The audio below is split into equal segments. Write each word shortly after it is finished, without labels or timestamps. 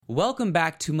Welcome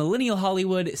back to Millennial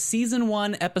Hollywood Season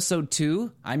 1, Episode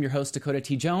 2. I'm your host, Dakota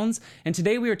T. Jones, and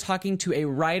today we are talking to a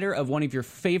writer of one of your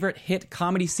favorite hit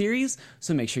comedy series,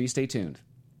 so make sure you stay tuned.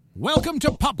 Welcome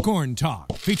to Popcorn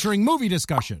Talk, featuring movie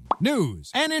discussion, news,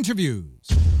 and interviews.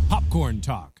 Popcorn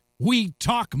Talk. We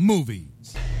talk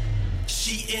movies.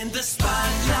 She in the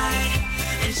spotlight,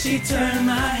 and she turned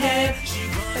my head.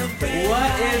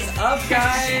 What is up,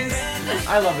 guys?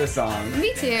 I love this song.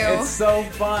 Me too. It's so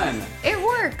fun. It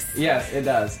works. Yes, it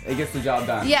does. It gets the job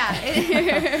done.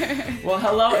 Yeah. Well,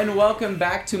 hello and welcome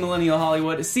back to Millennial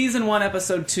Hollywood, Season 1,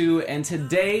 Episode 2, and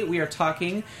today we are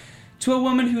talking to a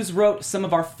woman who's wrote some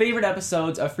of our favorite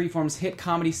episodes of Freeform's hit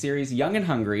comedy series, Young and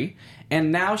Hungry,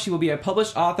 and now she will be a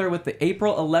published author with the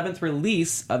April 11th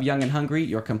release of Young and Hungry,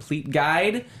 Your Complete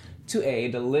Guide to a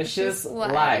Delicious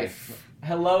Life.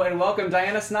 Hello and welcome,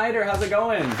 Diana Snyder. How's it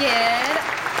going? Good.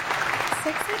 So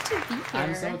excited to be here.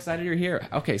 I'm so excited you're here.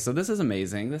 Okay, so this is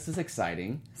amazing. This is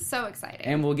exciting. So exciting.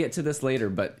 And we'll get to this later,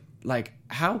 but, like,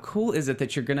 how cool is it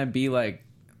that you're going to be, like,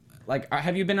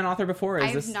 have you been an author before?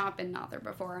 I've not been an author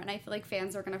before, and I feel like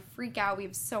fans are going to freak out. We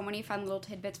have so many fun little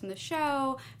tidbits from the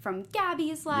show, from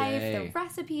Gabby's life, Yay. the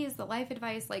recipes, the life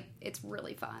advice. Like, it's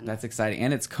really fun. That's exciting.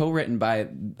 And it's co-written by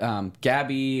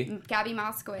Gabby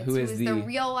Moskowitz, who is the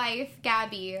real-life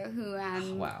Gabby who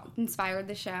Wow. inspired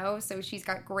the show. So she's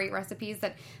got great recipes,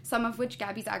 that some of which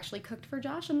Gabby's actually cooked for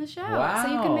Josh on the show. Wow.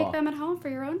 So you can make them at home for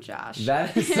your own Josh.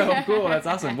 That is so cool. That's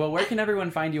awesome. Well, where can everyone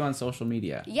find you on social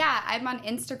media? Yeah, I'm on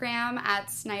Instagram at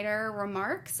Snyder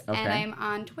Remarks, Okay. and I'm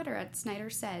on Twitter at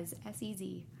Snyder Says,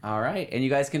 S-E-Z. All right. And you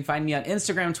guys can find me on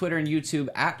Instagram, Twitter, and YouTube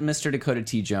at Mr. Dakota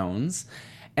T. Jones.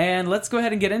 And let's go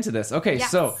ahead and get into this. Okay,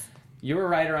 Yes. so you're a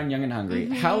writer on Young and Hungry.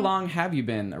 Mm-hmm. How long have you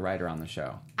been a writer on the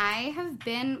show? I've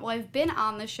been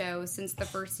on the show since the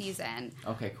first season.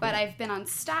 Okay, cool. But I've been on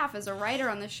staff as a writer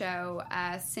on the show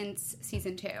since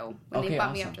season 2, when Okay, they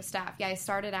bumped me awesome. up to staff. Yeah, I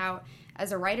started out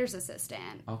as a writer's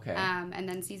assistant. Okay. And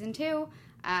then season 2,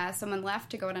 someone left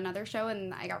to go on another show,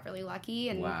 and I got really lucky,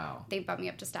 and Wow. they bumped me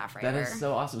up to staff writer. That is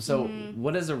so awesome. So Mm-hmm.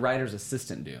 what does a writer's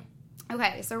assistant do?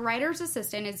 Okay, so writer's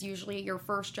assistant is usually your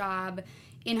first job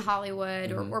in Hollywood,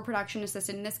 Mm-hmm. or production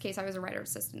assistant. In this case, I was a writer's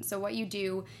assistant. So what you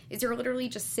do is you're literally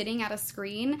just sitting at a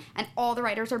screen, and all the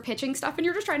writers are pitching stuff, and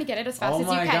you're just trying to get it as fast Oh as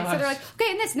you my can. So gosh. they're like,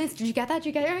 okay, and this, did you get that? Did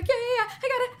you get it? You're like,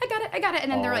 yeah, I got it.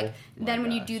 And then they're Oh like, my then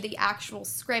when you gosh. do the actual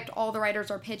script, all the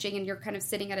writers are pitching, and you're kind of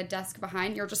sitting at a desk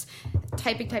behind. You're just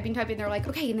typing. They're like,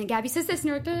 okay, and then Gabby says this, and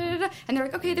you're like, da-da-da-da. And they're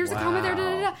like, okay, there's a comma there,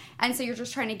 da-da-da-da. And so you're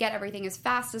just trying to get everything as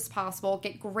fast as possible,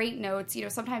 get great notes. You know,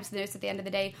 sometimes the notes at the end of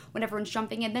the day, when everyone's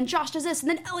jumping in, then Josh does this, and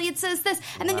then Elliot says this,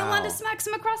 and then Wow. Yolanda smacks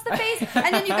him across the face,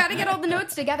 and then you got to get all the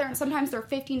notes together, and sometimes they're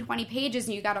 15, 20 pages,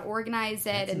 and you got to organize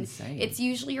it. That's and insane. It's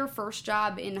usually your first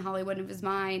job in Hollywood, and it was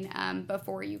mine,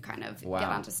 before you kind of Wow. get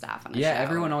onto staff on a Yeah, show.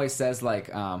 everyone always says, like,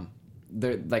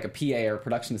 they're like a PA or a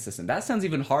production assistant. That sounds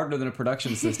even harder than a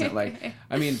production assistant. Like,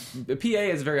 I mean, a PA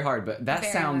is very hard, but that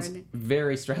Very sounds hard.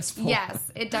 very stressful. Yes,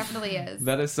 it definitely is.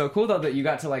 That is so cool, though, that you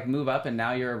got to, like, move up and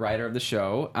now you're a writer of the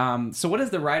show. So what is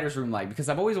the writer's room like? Because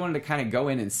I've always wanted to kind of go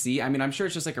in and see. I mean, I'm sure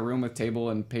it's just like a room with table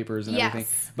and papers and Yes.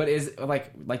 everything. But is,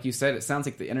 like you said, it sounds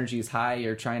like the energy is high.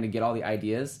 You're trying to get all the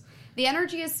ideas. The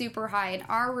energy is super high. In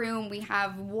our room, we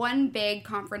have one big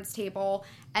conference table,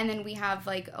 and then we have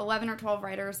like 11 or 12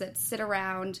 writers that sit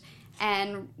around,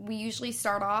 and we usually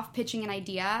start off pitching an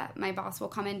idea. My boss will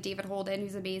come in, David Holden,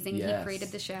 who's amazing. Yes. He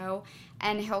created the show,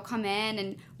 and he'll come in,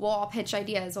 and we'll all pitch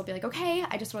ideas. We'll be like, okay,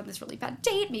 I just want this really bad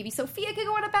date. Maybe Sophia could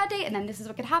go on a bad date, and then this is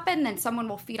what could happen. And then someone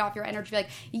will feed off your energy, like,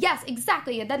 yes,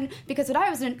 exactly. And then, because when I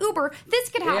was in an Uber, this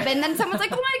could happen. Yeah. And then someone's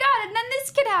like, oh my God, and then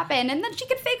this could happen. And then she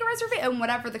could fake a reservation. And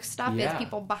whatever the stuff Yeah. is,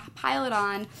 people pile it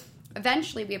on.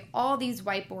 Eventually, we have all these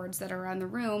whiteboards that are around the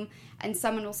room, and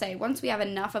someone will say, once we have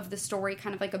enough of the story,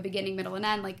 kind of like a beginning, middle, and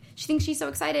end, like, she thinks she's so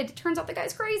excited, it turns out the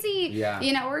guy's crazy, Yeah.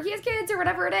 you know, or he has kids, or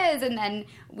whatever it is, and then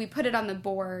we put it on the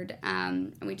board,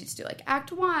 and we just do, like,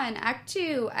 Act 1, Act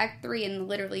 2, Act 3, and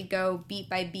literally go beat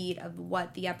by beat of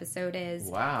what the episode is.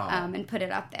 Wow. And put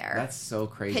it up there. That's so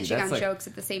crazy. Pitching That's on like, jokes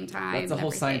at the same time. that's a and whole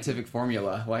everything. scientific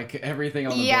formula. Like, everything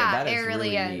on the Yeah, board. That it is really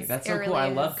neat. is. That's It so cool. really I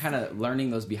love is. kind of learning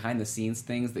those behind-the-scenes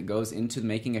things that goes into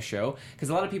making a show. Because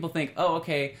a lot of people think, oh,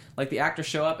 okay, like, the actors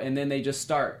show up and then they just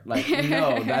start. Like,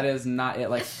 no, that is not it.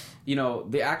 Like, you know,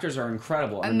 the actors are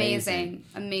incredible. Amazing.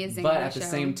 But on at the show.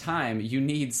 same time, you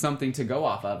need something to go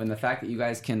off of. And the fact that you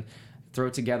guys can throw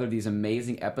together these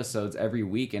amazing episodes every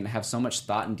week and have so much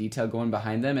thought and detail going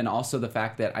behind them. And also the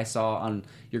fact that I saw on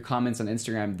your comments on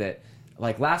Instagram that,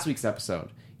 like, last week's episode,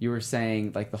 you were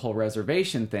saying, like, the whole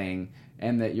reservation thing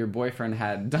and that your boyfriend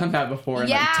had done that before and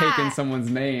Yeah. like taken someone's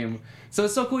name. So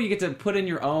it's so cool. You get to put in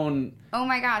your own. Oh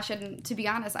my gosh! And to be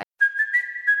honest,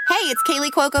 Hey, it's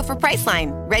Kaylee Cuoco for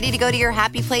Priceline. Ready to go to your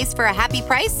happy place for a happy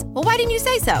price? Well, why didn't you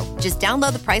say so? Just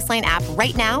download the Priceline app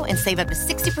right now and save up to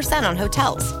 60% on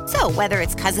hotels. So whether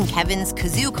it's Cousin Kevin's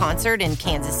Kazoo Concert in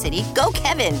Kansas City, go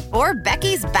Kevin, or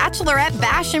Becky's Bachelorette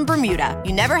Bash in Bermuda,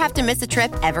 you never have to miss a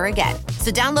trip ever again.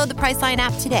 So download the Priceline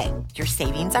app today. Your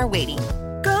savings are waiting.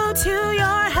 Go to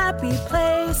your happy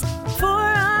place for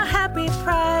a happy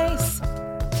price.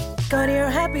 Go to your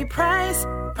happy price,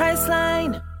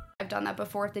 Priceline. I've done that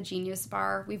before at the Genius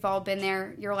Bar. We've all been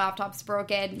there. Your laptop's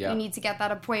broken. Yeah. You need to get that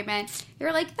appointment.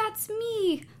 You're like, that's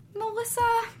me,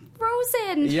 Melissa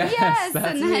Rosen. Yes, that's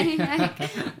and then me.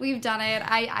 like, we've done it.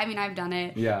 I mean, I've done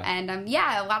it. Yeah. And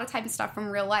yeah, a lot of times stuff from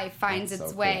real life finds That's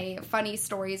its so way. Funny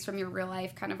stories from your real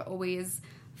life kind of always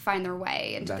find their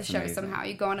way into That's the show amazing. somehow.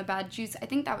 You go on a bad juice. I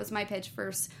think that was my pitch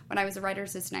first when I was a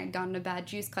writer's assistant. I'd gone on a bad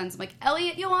juice cleanse. I'm like,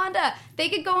 Elliot, Yolanda, they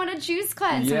could go on a juice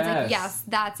cleanse. And it's Yes. like, yes,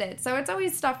 that's it. So it's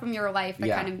always stuff from your life that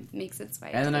Yeah. kind of makes its way.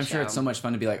 And into then the I'm sure show. it's so much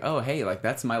fun to be like, oh, hey, like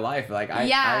that's my life. Like I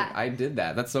Yeah. I did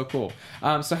that. That's so cool.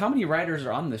 So how many writers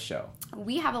are on this show?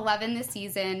 We have 11 this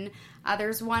season.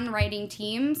 There's one writing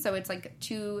team, so it's like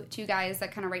two guys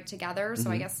that kind of write together. So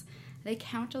I guess they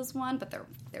count as one, but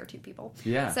they're two people.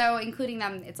 Yeah. So including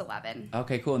them, it's 11.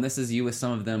 Okay, cool. And this is you with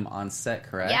some of them on set,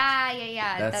 correct?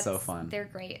 Yeah. That's so fun. They're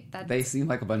great. They seem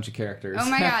like a bunch of characters. Oh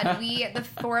my god, the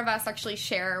four of us actually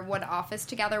share one office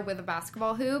together with a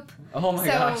basketball hoop. Oh my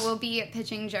so gosh. we'll be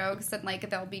pitching jokes and like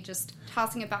they'll be just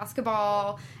tossing a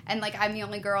basketball and like I'm the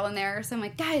only girl in there. So I'm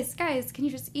like, guys, can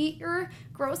you just eat your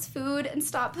gross food and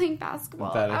stop playing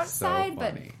basketball That is so outside?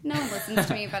 funny. But no one listens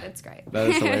to me, but it's great. That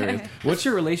is hilarious. What's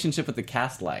your relationship with the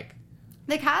cast like?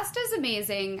 The cast is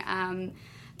amazing.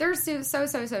 They're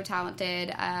so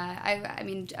talented. I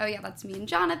mean, oh yeah, that's me and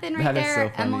Jonathan right That is there.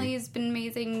 so funny. Emily's been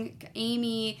amazing.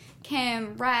 Amy,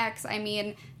 Kim, Rex. I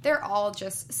mean, they're all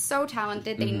just so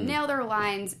talented. They Mm-hmm. nail their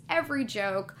lines, every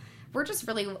joke. We're just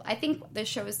really, I think this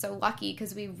show is so lucky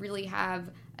because we really have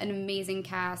an amazing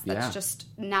cast that's Yeah. just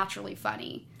naturally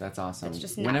funny. That's awesome. It's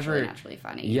just naturally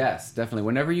funny. Yes, definitely.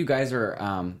 Whenever you guys are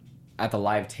at the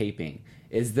live taping,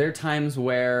 is there times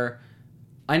where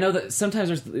I know that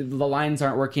sometimes the lines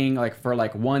aren't working like for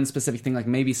like one specific thing, like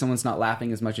maybe someone's not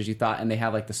laughing as much as you thought, and they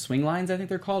have like the swing lines, I think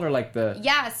they're called, or like the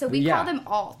Yeah, so we Yeah. call them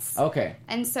alts. Okay.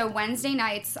 And so Wednesday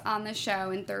nights on the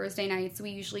show and Thursday nights, we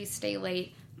usually stay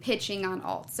late pitching on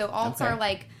alts. So alts Okay. are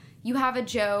like, you have a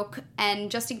joke,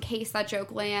 and just in case that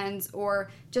joke lands,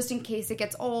 or just in case it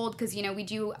gets old, because, you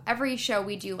know, every show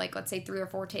we do, like, let's say 3 or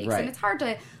 4 takes, Right. and it's hard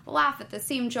to laugh at the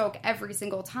same joke every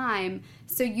single time.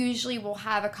 So usually we'll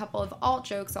have a couple of alt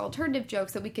jokes, alternative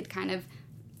jokes that we could kind of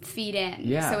feed in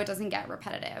Yeah. so it doesn't get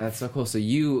repetitive. That's so cool. So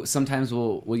you sometimes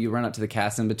will you run up to the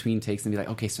cast in between takes and be like,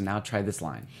 okay, so now try this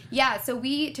line. Yeah, so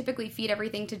we typically feed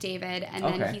everything to David, and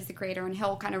then Okay. he's the creator, and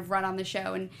he'll kind of run on the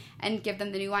show and give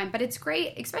them the new line. But it's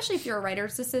great, especially if you're a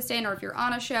writer's assistant or if you're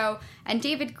on a show, and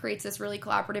David creates this really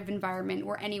collaborative environment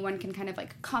where anyone can kind of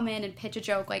like come in and pitch a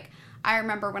joke. Like, I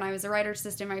remember when I was a writer's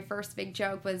assistant, my first big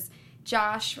joke was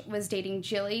Josh was dating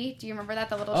Jilly. Do you remember that,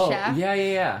 the little Oh, chef?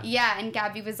 yeah. Yeah, and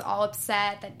Gabby was all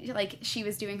upset that like she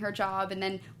was doing her job, and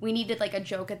then we needed like a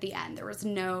joke at the end. There was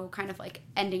no kind of like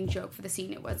ending joke for the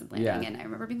scene. It wasn't landing, Yeah. and I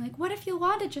remember being like, "What if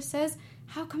Yolanda just says,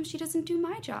 how come she doesn't do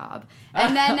my job?"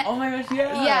 And then Oh my gosh,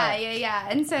 yeah. yeah.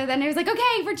 And so then it was like,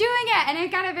 "Okay, we're doing it," and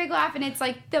it got a big laugh, and it's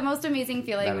like the most amazing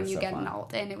feeling That when is you so get fun. an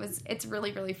alt, and it's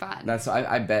really fun. That's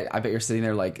I bet you're sitting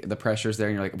there like the pressure's there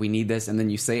and you're like, we need this, and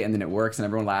then you say it and then it works and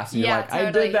everyone laughs and you're like,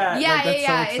 I did that. Yeah, Like, that's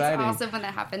so It's exciting. awesome when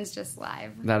that happens just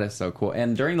live. That is so cool.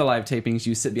 And during the live tapings,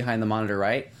 you sit behind the monitor,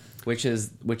 right? Which is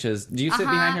do you sit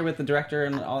Uh-huh. behind here with the director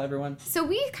and everyone? So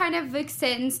we kind of like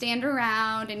sit and stand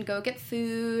around and go get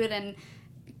food and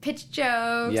pitch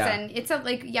jokes, Yeah. and it's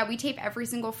we tape every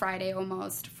single Friday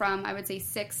almost from I would say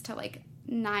 6 to like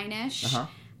 9ish. Uh-huh.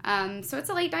 So it's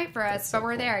a late night for us, That's so but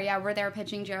we're cool. there. Yeah, we're there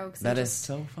pitching jokes. That and is just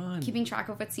so fun. keeping track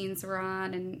of what scenes we're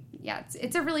on, and yeah,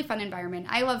 it's a really fun environment.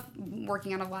 I love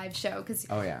working on a live show because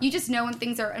Oh, yeah. you just know when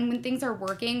things are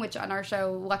working, which on our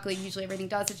show, luckily, usually everything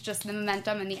does. It's just the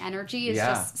momentum and the energy is Yeah.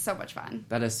 just so much fun.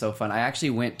 That is so fun. I actually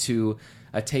went to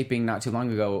a taping not too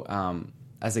long ago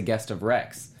as a guest of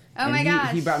Rex. Oh and my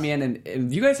gosh. He brought me in,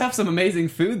 and you guys have some amazing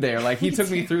food there. Like, he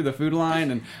took me through the food line,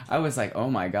 and I was like, oh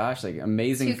my gosh, like,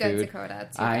 amazing Too food. good, Dakota.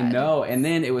 Too I good. know. And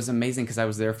then it was amazing because I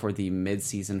was there for the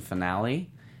mid-season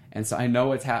finale, and so I know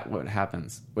what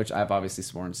happens, which I've obviously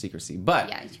sworn secrecy. But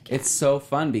Yeah, you can't. it's so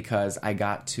fun because I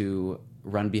got to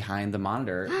run behind the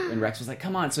monitor. And Rex was like,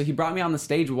 come on. So he brought me on the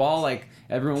stage while like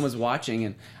everyone was watching,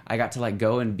 and I got to like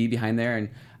go and be behind there, and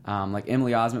like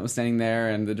Emily Osment was standing there,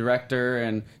 and the director,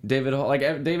 and David,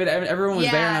 everyone was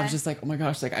there, and I was just like, oh my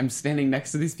gosh, like I'm standing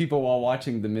next to these people while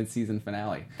watching the mid-season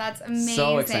finale. That's amazing.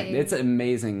 So exciting! It's an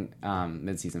amazing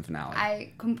mid-season finale.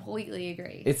 I completely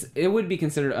agree. It would be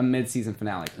considered a mid-season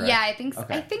finale, correct? Yeah, I think so.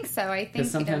 Okay. I think so. I think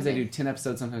because sometimes they do 10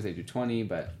 episodes, sometimes they do 20,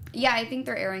 but yeah, I think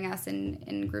they're airing us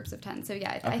in groups of 10. So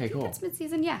yeah, I think cool. it's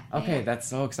mid-season. Yeah. Okay, yeah. that's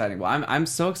so exciting. Well, I'm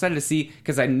so excited to see,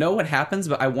 because I know what happens,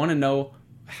 but I want to know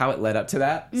how it led up to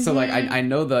that. So like I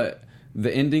know the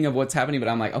ending of what's happening, but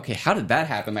I'm like, okay, how did that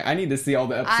happen? Like I need to see all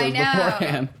the episodes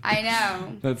beforehand. I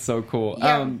know. That's so cool.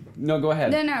 Yeah. No, go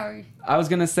ahead. No. I was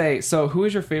gonna say, so who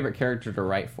is your favorite character to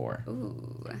write for?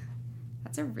 Ooh,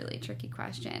 that's a really tricky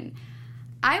question.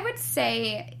 I would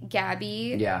say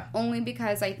Gabby. Yeah. Only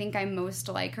because I think I'm most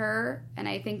like her. And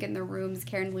I think in the rooms,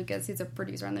 Karen Lucas, who's a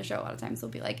producer on the show, a lot of times will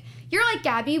be like, you're like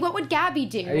Gabby. What would Gabby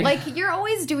do? Yeah. Like, you're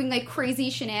always doing, like,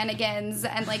 crazy shenanigans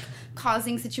and, like,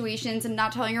 causing situations and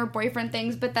not telling your boyfriend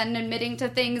things, but then admitting to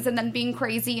things and then being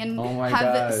crazy and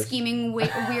scheming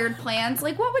weird plans.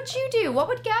 Like, what would you do? What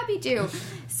would Gabby do?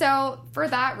 So, for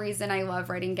that reason, I love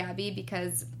writing Gabby,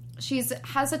 because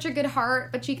has such a good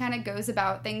heart, but she kind of goes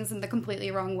about things in the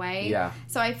completely wrong way. Yeah.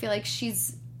 So I feel like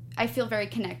I feel very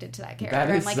connected to that character.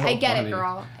 That is I'm like, so I get funny. it,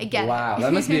 girl. I get it. Wow,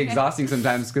 that must be exhausting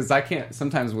sometimes, because I can't,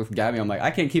 sometimes with Gabby, I'm like, I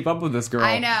can't keep up with this girl.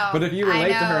 I know. But if you relate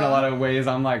to her in a lot of ways,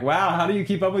 I'm like, wow, how do you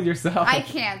keep up with yourself? I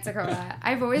can't, Dakota.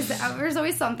 There's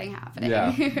always something happening.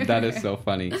 Yeah, that is so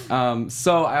funny.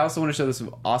 So I also want to show this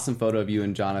awesome photo of you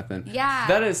and Jonathan. Yeah.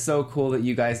 That is so cool that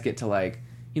you guys get to, like,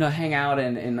 hang out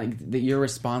and like that you're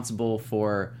responsible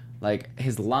for like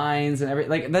his lines and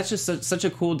everything. Like that's just such a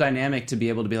cool dynamic to be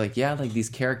able to be like, yeah, like these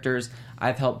characters,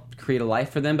 I've helped create a life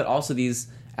for them, but also these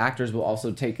actors will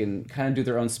also take and kind of do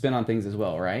their own spin on things as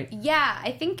well, right? Yeah,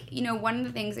 I think, one of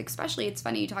the things, especially it's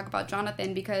funny you talk about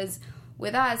Jonathan, because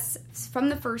with us, from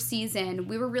the first season,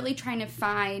 we were really trying to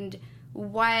find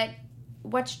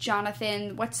what's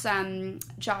Jonathan, what's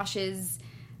Josh's,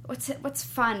 what's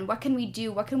fun, what can we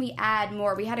do, what can we add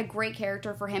more. We had a great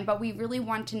character for him, but we really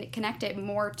want to connect it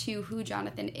more to who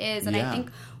Jonathan is, and I think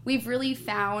we've really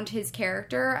found his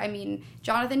character. I mean,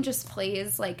 Jonathan just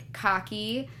plays like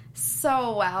cocky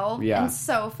so well and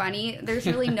so funny. There's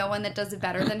really no one that does it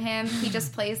better than him. He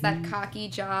just plays that cocky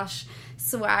Josh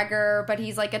swagger, but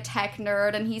he's like a tech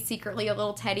nerd and he's secretly a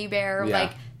little teddy bear,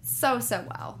 like so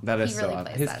well. That is he really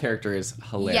plays his that. character is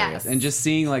hilarious. Yes. And just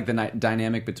seeing like the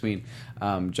dynamic between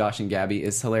Josh and Gabby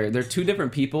is hilarious. They're two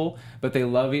different people, but they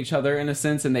love each other in a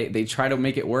sense, and they try to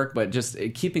make it work, but just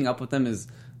keeping up with them is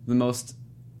the most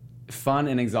fun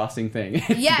and exhausting thing. It's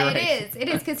great. It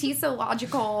is because he's so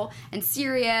logical and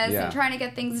serious and trying to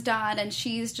get things done, and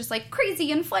she's just like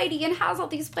crazy and flighty and has all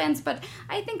these plans, but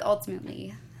I think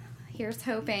ultimately, here's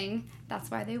hoping that's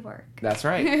why they work. That's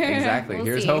right. Exactly.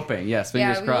 We'll see. Hoping. Yes,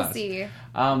 fingers crossed. We'll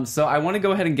see. So I want to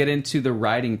go ahead and get into the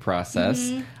writing process.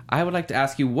 Mm-hmm. I would like to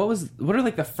ask you, what are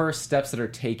like the first steps that are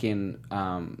taken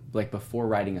like before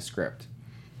writing a script?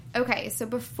 Okay, so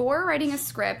before writing a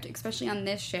script, especially on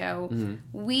this show,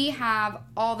 we have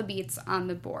all the beats on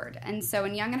the board. And so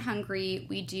in Young and Hungry,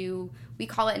 we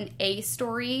call it an A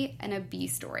story and a B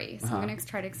story. So I'm going to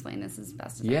try to explain this as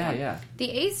best as I can. Yeah.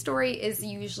 The A story is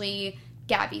usually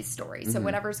Gabby's story. So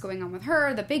whatever's going on with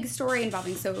her, the big story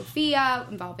involving Sophia,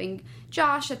 involving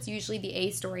Josh, that's usually the A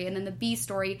story. And then the B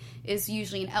story is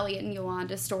usually an Elliot and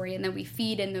Yolanda story. And then we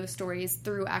feed in those stories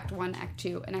through Act 1, Act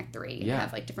 2, and Act 3. And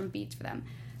have like different beats for them.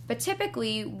 But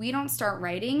typically, we don't start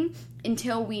writing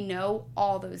until we know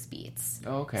all those beats.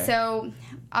 Okay. So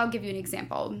I'll give you an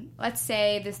example. Let's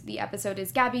say the episode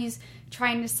is Gabby's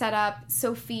trying to set up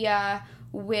Sophia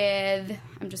with,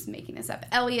 I'm just making this up,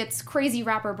 Elliot's crazy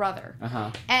rapper brother.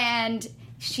 And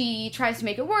she tries to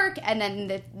make it work, and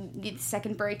then the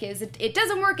second break is it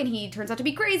doesn't work, and he turns out to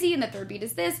be crazy, and the third beat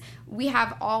is this. We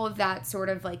have all of that sort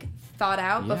of like thought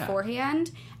out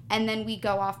beforehand. And then we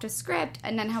go off to script.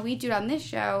 And then how we do it on this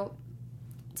show,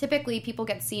 typically people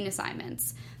get scene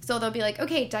assignments. So they'll be like,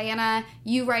 okay, Diana,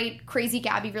 you write Crazy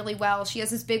Gabby really well. She has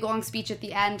this big, long speech at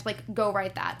the end. Like, go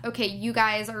write that. Okay, you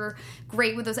guys are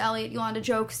great with those Elliot Yolanda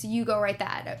jokes. You go write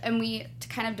that. And we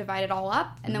kind of divide it all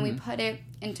up. And then we put it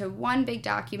into one big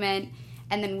document.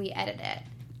 And then we edit it.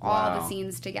 All the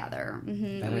scenes together.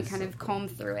 And we kind of comb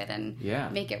through it and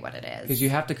make it what it is. Because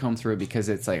you have to comb through it, because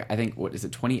it's like, I think, what is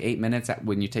it, 28 minutes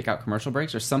when you take out commercial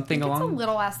breaks or something along? It's a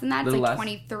little less than that. It's like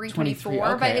 23, 24,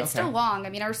 okay, but it's still long.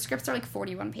 I mean, our scripts are like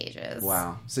 41 pages.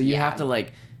 Wow. So you have to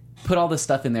like put all this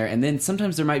stuff in there, and then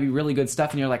sometimes there might be really good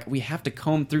stuff, and you're like, we have to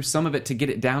comb through some of it to get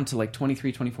it down to like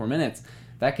 23, 24 minutes.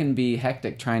 That can be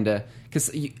hectic trying to,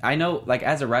 because I know, like,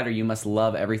 as a writer, you must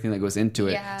love everything that goes into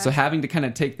it. Yeah. So having to kind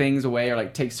of take things away or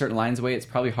like take certain lines away, it's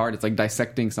probably hard. It's like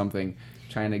dissecting something,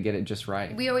 trying to get it just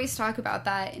right. We always talk about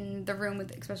that in the room,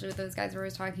 especially with those guys. We're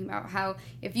always talking about how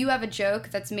if you have a joke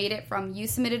that's made it from you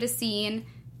submitted a scene,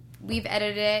 we've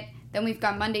edited it, then we've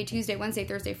got Monday, Tuesday, Wednesday,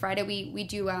 Thursday, Friday. We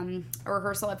do a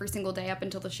rehearsal every single day up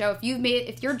until the show.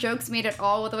 If your jokes made it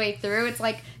all the way through, it's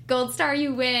like gold star.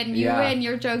 You win. You win.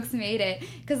 Your jokes made it.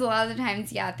 Because a lot of the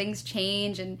times, things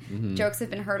change and jokes have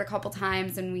been heard a couple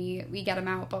times and we get them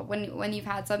out. But when you've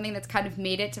had something that's kind of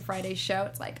made it to Friday's show,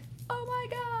 it's like, oh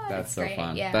my god, that's so great.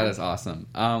 fun. Yeah. That is awesome.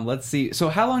 Let's see. So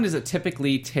how long does it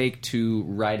typically take to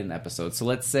write an episode? So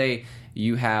let's say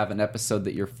you have an episode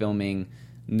that you're filming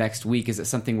next week. Is it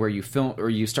something where you film or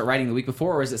you start writing the week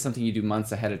before, or is it something you do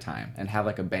months ahead of time and have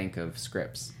like a bank of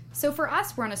scripts? So for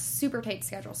us, we're on a super tight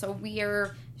schedule. So we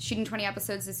are shooting 20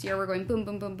 episodes this year. We're going boom,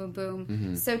 boom, boom, boom, boom.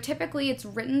 Mm-hmm. So typically it's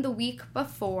written the week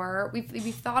before.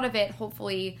 We've thought of it,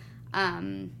 hopefully,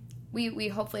 we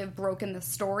hopefully have broken the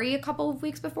story a couple of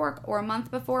weeks before or a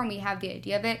month before, and we have the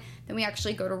idea of it. Then we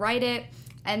actually go to write it.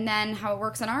 And then how it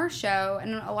works on our show,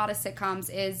 and a lot of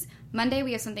sitcoms, is Monday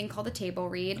we have something called a table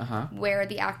read, where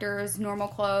the actors' normal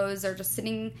clothes are just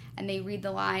sitting and they read the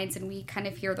lines and we kind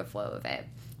of hear the flow of it.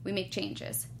 We make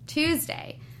changes.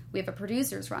 Tuesday, we have a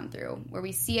producer's run-through where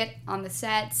we see it on the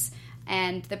sets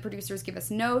and the producers give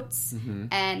us notes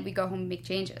and we go home and make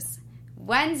changes.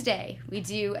 Wednesday, we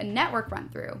do a network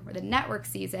run-through where the network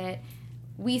sees it,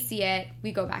 we see it,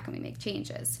 we go back and we make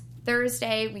changes.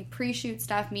 Thursday, we pre-shoot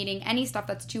stuff, meaning any stuff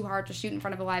that's too hard to shoot in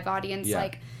front of a live audience,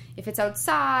 like if it's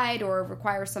outside or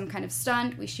requires some kind of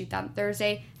stunt, we shoot that on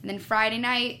Thursday. And then Friday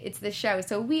night, it's the show.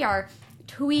 So we are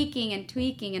tweaking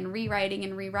and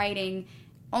rewriting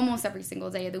almost every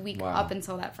single day of the week up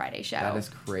until that Friday show. That is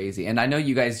crazy. And I know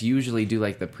you guys usually do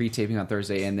like the pre-taping on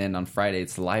Thursday and then on Friday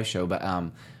it's the live show, but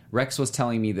Rex was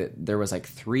telling me that there was like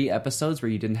 3 episodes where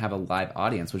you didn't have a live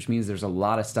audience, which means there's a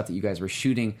lot of stuff that you guys were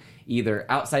shooting, either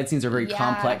outside scenes or very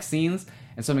complex scenes.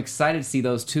 And so I'm excited to see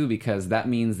those too, because that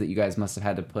means that you guys must have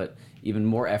had to put even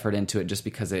more effort into it just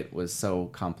because it was so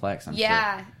complex, I'm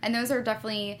sure. And those are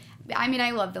definitely, I mean,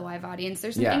 I love the live audience.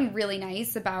 There's something really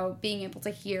nice about being able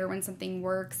to hear when something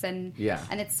works and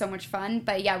it's so much fun.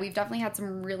 But we've definitely had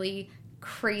some really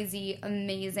crazy,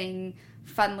 amazing,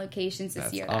 fun locations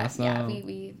this year. Awesome. That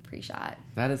we pre-shot.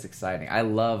 That is exciting. I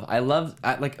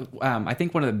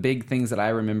think one of the big things that I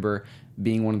remember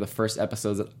being one of the first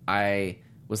episodes that I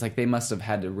was like, they must have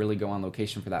had to really go on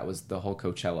location for that, was the whole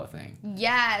Coachella thing.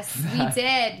 Yes, we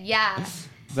did. Yeah.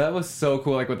 That was so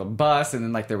cool, like with a bus, and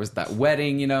then like there was that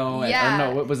wedding, you know. And, I don't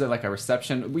know, what was it, like a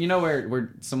reception? You know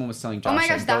where someone was telling Josh. Oh my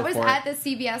gosh, like, that was at the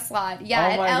CBS lot. Yeah,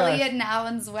 at Elliot and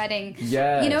Alan's wedding.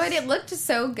 Yes. You know what? It looked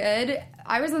so good.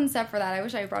 I was on set for that. I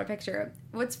wish I brought a picture.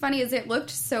 What's funny is it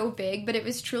looked so big, but it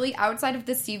was truly outside of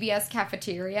the CBS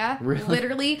cafeteria. Really?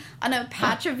 Literally on a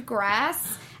patch of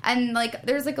grass. And, like,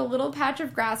 there's, like, a little patch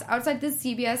of grass outside the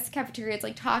CBS cafeteria. It's,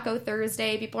 like, Taco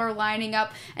Thursday. People are lining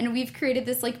up. And we've created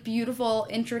this, like, beautiful,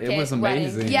 intricate wedding. It was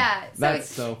amazing. Wedding. Yeah. That's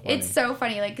so funny. It's so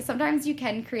funny. Like, sometimes you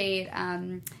can create...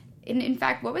 In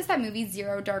fact, what was that movie,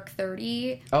 Zero Dark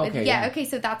 30? Oh, okay, Okay,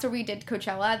 so that's where we did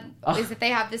Coachella. Is that they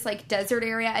have this, like, desert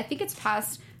area. I think it's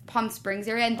past Palm Springs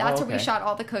area, and that's where we shot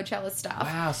all the Coachella stuff.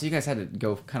 Wow, so you guys had to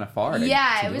go kind of far.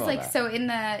 It was like so in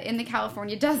the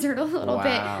California desert a little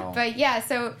bit. But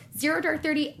so Zero Dark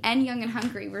 30 and Young and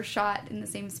Hungry were shot in the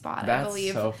same spot, I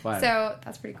believe. That's so fun. So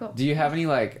that's pretty cool. Do you have any,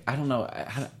 like, I don't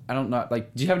know,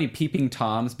 like, do you have any peeping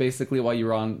Toms basically while you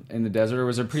were in the desert, or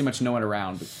was there pretty much no one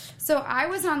around? So I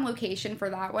was on location for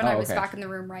that one. I was back in the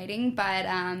room writing, but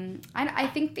I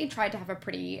think they tried to have a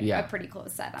pretty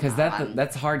close set. Because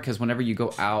that's hard, because whenever you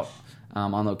go out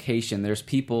on location, there's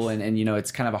people, and you know,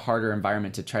 it's kind of a harder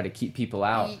environment to try to keep people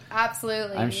out.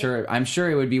 Absolutely. I'm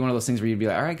sure it would be one of those things where you'd be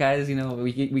like, all right, guys, you know,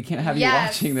 we can't have you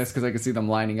watching this, because I can see them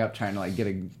lining up trying to like get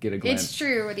a glimpse. It's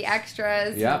true. The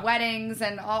extras, the weddings,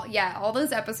 and all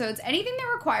those episodes. Anything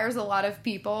that requires a lot of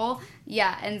people,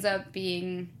 ends up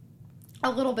being a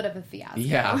little bit of a fiasco.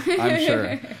 Yeah, I'm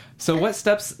sure. So what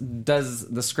steps does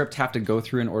the script have to go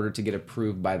through in order to get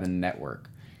approved by the network?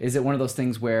 Is it one of those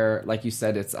things where, like you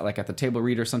said, it's like at the table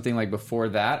read or something like before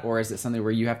that? Or is it something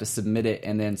where you have to submit it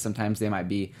and then sometimes they might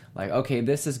be like, okay,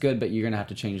 this is good, but you're going to have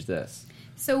to change this?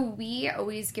 So we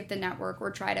always give the network,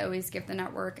 or try to always give the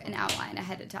network, an outline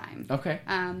ahead of time. Okay.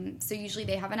 So usually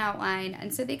they have an outline,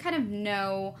 and so they kind of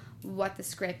know what the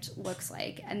script looks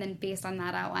like. And then based on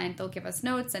that outline, they'll give us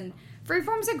notes. And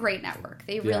Freeform's a great network.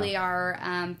 They really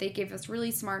are. They give us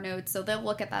really smart notes. So they'll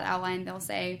look at that outline. They'll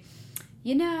say,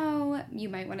 you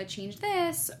might want to change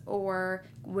this, or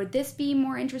would this be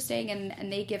more interesting?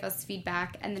 And they give us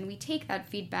feedback, and then we take that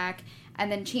feedback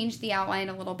and then change the outline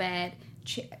a little bit,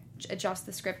 adjust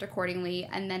the script accordingly,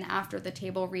 and then after the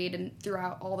table read and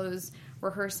throughout all those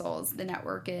rehearsals, the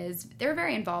network they're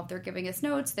very involved. They're giving us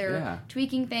notes, they're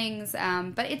tweaking things,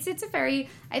 but it's a very,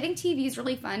 I think TV is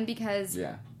really fun because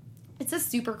it's a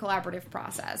super collaborative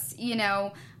process,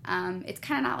 it's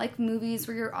kind of not like movies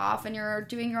where you're off and you're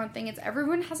doing your own thing. It's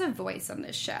everyone has a voice on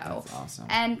this show. That's awesome.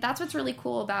 And that's what's really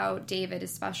cool about David,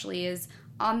 especially, is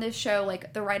on this show,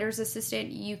 like the writer's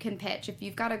assistant, you can pitch. If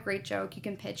you've got a great joke, you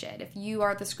can pitch it. If you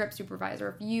are the script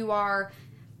supervisor, if you are,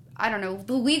 I don't know,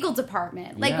 the legal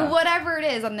department, like whatever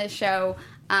it is on this show,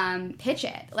 pitch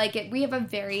it. We have a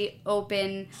very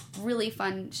open, really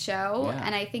fun show.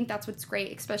 And I think that's what's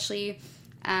great, especially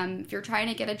if you're trying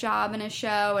to get a job in a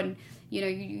show and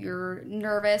you're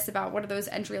nervous about what do those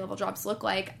entry-level jobs look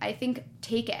like. I think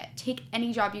take it. Take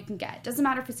any job you can get. Doesn't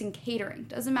matter if it's in catering.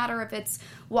 Doesn't matter if it's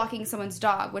walking someone's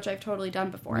dog, which I've totally done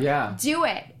before. Yeah. Do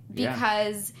it,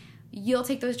 because you'll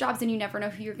take those jobs and you never know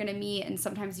who you're going to meet, and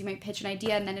sometimes you might pitch an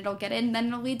idea and then it'll get in, and then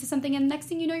it'll lead to something, and next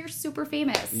thing you know, you're super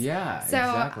famous. Yeah, so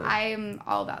exactly. I'm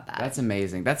all about that. That's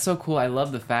amazing. That's so cool. I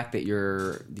love the fact that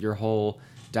your whole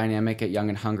dynamic at Young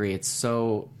and Hungry, it's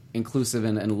so inclusive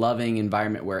and loving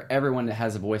environment where everyone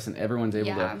has a voice and everyone's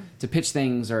able to pitch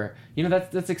things, or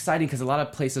that's exciting, because a lot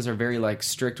of places are very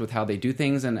strict with how they do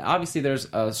things, and obviously there's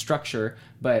a structure,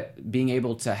 but being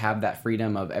able to have that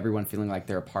freedom of everyone feeling like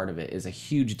they're a part of it is a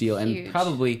huge deal. And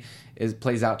probably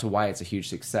plays out to why it's a huge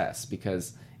success,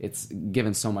 because it's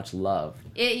given so much love.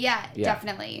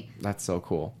 Definitely. That's so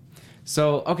cool.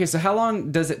 So how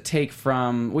long does it take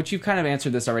from, which you've kind of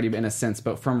answered this already in a sense,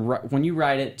 but from when you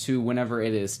write it to whenever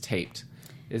it is taped?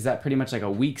 Is that pretty much like a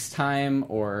week's time,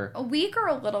 or? A week or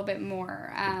a little bit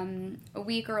more. I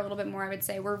would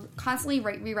say. We're constantly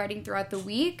rewriting throughout the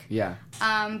week. Yeah.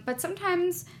 But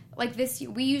sometimes, like this,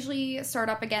 we usually start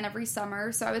up again every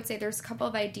summer, so I would say there's a couple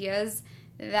of ideas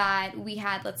that we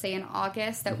had, let's say in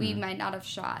August, that we might not have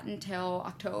shot until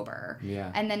October.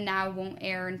 Yeah. And then now won't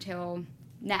air until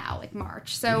now, like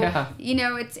March. So,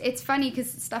 it's funny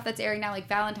because stuff that's airing now, like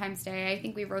Valentine's Day, I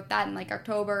think we wrote that in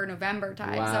October, November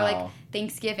time. Wow. So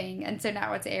Thanksgiving. And so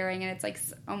now it's airing and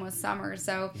it's almost summer.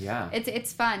 So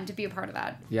it's fun to be a part of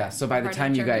that. Yeah. So by the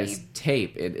time you guys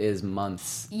tape, it is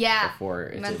months before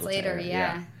it's months later.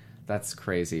 Yeah. That's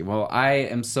crazy. Well, I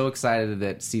am so excited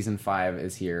that season 5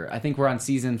 is here. I think we're on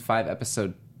season 5,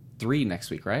 episode 3 next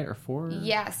week, right? Or 4?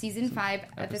 Yeah, season 5,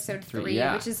 episode 3,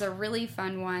 which is a really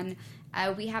fun one.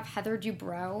 We have Heather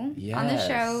Dubrow on the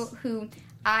show, who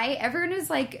everyone is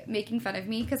making fun of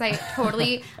me because I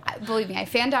totally, believe me, I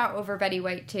fanned out over Betty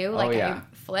White too. I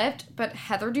flipped, but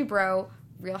Heather Dubrow,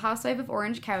 Real Housewife of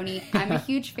Orange County, I'm a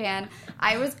huge fan.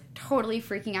 I was totally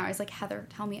freaking out. I was like, Heather,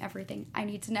 tell me everything. I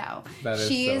need to know. That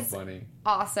is so funny.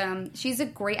 Awesome. She's a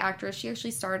great actress. She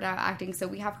actually started out acting, so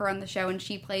we have her on the show, and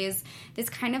she plays this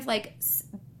kind of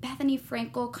Bethany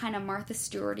Frankel, kind of Martha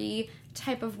Stewart-y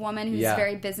type of woman who's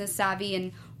very business savvy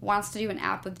and wants to do an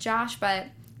app with Josh, but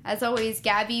as always,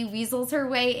 Gabby weasels her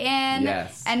way in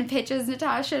and pitches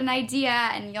Natasha an idea,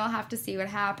 and you'll have to see what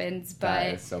happens. But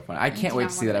that is so funny. I can't wait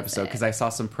to see that episode, because I saw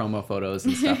some promo photos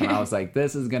and stuff, and I was like,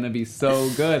 this is going to be so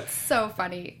good. So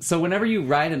funny. So whenever you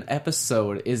write an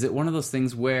episode, is it one of those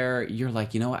things where you're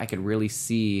like, you know what, I could really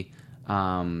see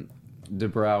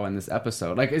Dubrow in this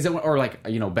episode? Is it, or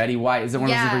Betty White? Is it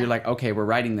one of those things where you're like, okay, we're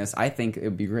writing this, I think it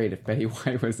would be great if Betty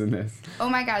White was in this? Oh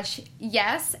my gosh,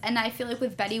 yes. And I feel like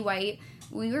with Betty White,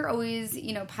 we were always,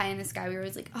 pie in the sky. We were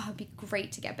always like, oh, it'd be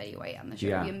great to get Betty White on the show.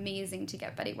 It'd be amazing to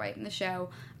get Betty White in the show.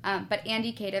 But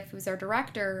Andy Cadiff, who's our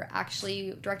director,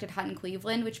 actually directed Hut in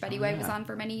Cleveland, which Betty White was on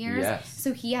for many years. Yes.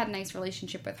 So he had a nice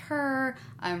relationship with her.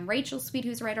 Rachel Sweet,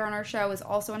 who's a writer on our show, was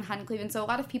also on Hut in Cleveland. So a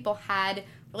lot of people had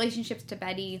relationships to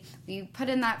Betty. We put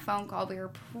in that phone call. We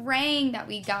were praying that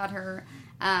we got her.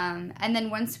 And then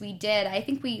once we did, I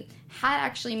think we had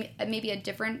actually maybe a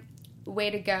different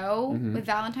way to go with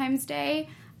Valentine's Day.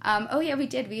 We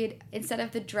did. We had, instead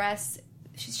of the dress,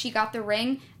 she got the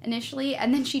ring initially,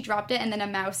 and then she dropped it, and then a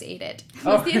mouse ate it.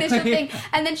 Was the initial thing.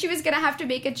 And then she was going to have to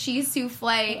make a cheese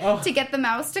souffle to get the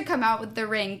mouse to come out with the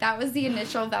ring. That was the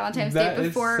initial Valentine's Day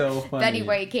before Betty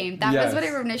White came. That was what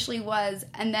it initially was.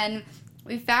 And then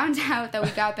we found out that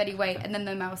we got Betty White, and then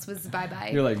the mouse was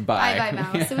bye-bye. You're like, bye. Bye-bye,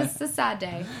 mouse. It was a sad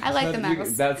day. I like the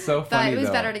mouse. That's so funny, but it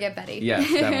was better to get Betty.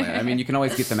 Yes, definitely. I mean, you can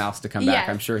always get the mouse to come back.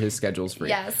 I'm sure his schedule's free.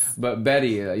 Yes. But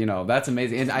Betty, that's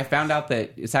amazing. And I found out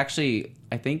that it's actually,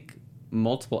 I think,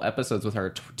 multiple episodes with her,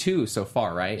 2 so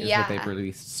far, right? Is what they've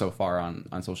released so far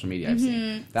on social media. I've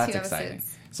seen. That's 2 exciting.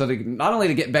 episodes. So not only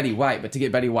to get Betty White, but to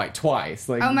get Betty White twice.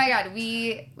 Like, oh my God,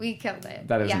 we killed it.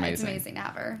 That is amazing. amazing. It's amazing to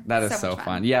have her. That is so so much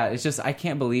fun. Yeah, it's just, I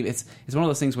can't believe it's one of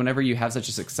those things. Whenever you have such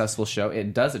a successful show,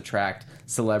 it does attract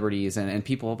celebrities and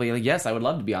people will be like, yes, I would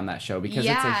love to be on that show because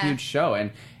it's a huge show.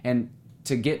 And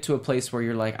to get to a place where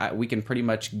you're like, we can pretty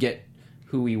much get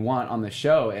who we want on the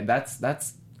show, and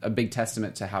that's a big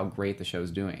testament to how great the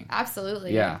show's doing.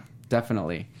 Absolutely. Yeah,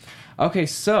 definitely. Okay,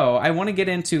 so I want to get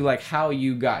into like how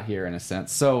you got here in a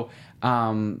sense. So,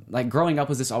 like growing up,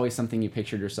 was this always something you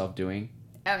pictured yourself doing?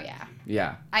 Oh yeah.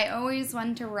 Yeah. I always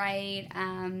wanted to write.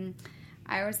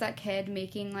 I was that kid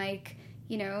making like,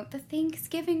 you know, the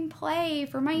Thanksgiving play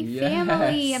for my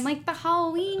family and like the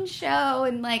Halloween show,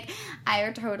 and like I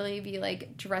would totally be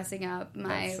like dressing up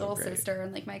my little sister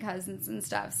and like my cousins and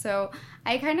stuff. So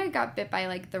I kind of got bit by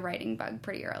like the writing bug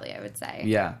pretty early, I would say.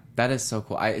 Yeah, that is so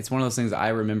cool. It's one of those things I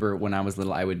remember when I was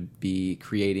little. I would be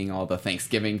creating all the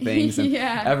Thanksgiving things, and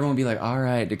everyone would be like, "All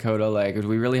right, Dakota, like, do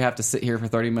we really have to sit here for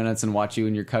 30 minutes and watch you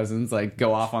and your cousins like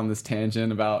go off on this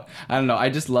tangent about?" I don't know. I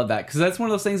just love that because that's one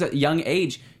of those things at young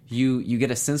age. You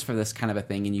get a sense for this kind of a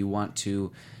thing and you want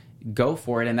to go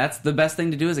for it, and that's the best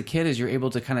thing to do as a kid is you're able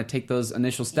to kind of take those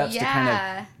initial steps to kind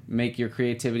of make your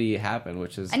creativity happen,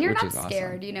 which is and you're which not is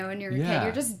scared, awesome. you know, when you're a kid,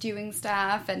 you're just doing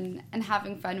stuff and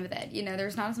having fun with it. You know,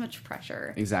 there's not as much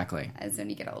pressure exactly as when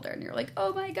you get older and you're like,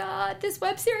 oh my God, this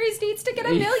web series needs to get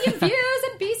 1 million views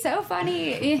and be so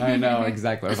funny. I know,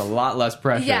 exactly. There's a lot less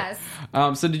pressure. Yes.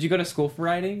 So did you go to school for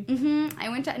writing? Mm-hmm. I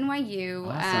went to NYU.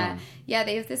 Awesome. Yeah,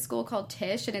 they have this school called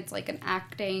Tisch, and it's like an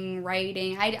acting,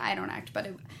 writing. I don't act, but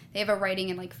they have a writing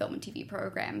and like film and TV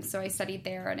program. So I studied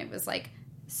there, and it was like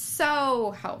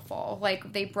so helpful.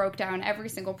 Like they broke down every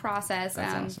single process.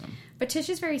 That's awesome. But Tisch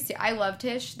is very. I love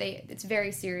Tisch. It's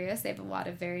very serious. They have a lot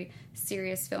of very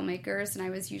serious filmmakers, and I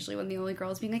was usually one of the only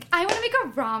girls being like, I want to make a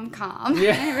rom-com.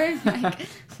 Yeah. And like,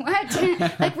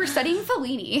 what? Like we're studying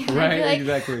Fellini. And Right. I'd be like,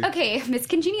 Exactly. Okay, Miss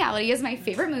Congeniality is my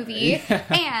favorite movie,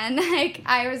 and like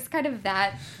I was kind of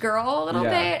that girl a little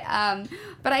bit.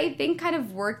 But I think kind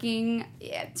of working,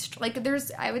 like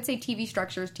there's, I would say TV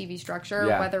structure,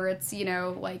 whether it's, you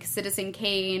know, like Citizen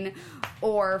Kane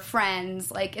or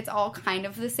Friends, like it's all kind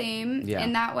of the same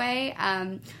in that way.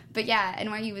 But yeah,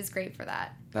 NYU was great for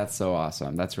that. That's so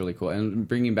awesome. That's really cool. And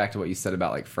bringing back to what you said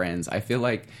about like Friends, I feel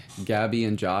like Gabby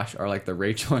and Josh are like the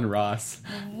Rachel and Ross.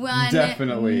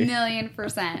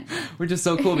 1,000,000%. Which is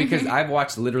so cool because I've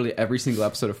watched literally every single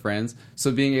episode of Friends.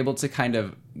 So being able to kind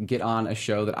of get on a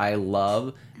show that I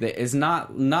love that is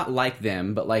not like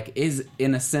them, but like is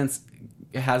in a sense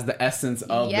has the essence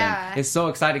of them. It's so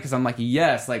exciting because I'm like,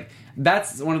 yes, like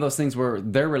that's one of those things where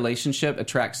their relationship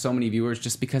attracts so many viewers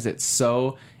just because it's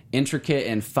so intricate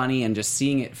and funny, and just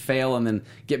seeing it fail and then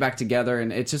get back together,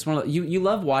 and it's just one of you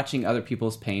love watching other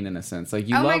people's pain in a sense. Like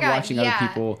you love watching other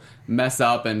people mess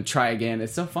up and try again.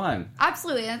 It's so fun.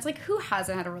 Absolutely. And it's like, who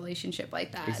hasn't had a relationship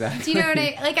like that? Exactly. Do you know what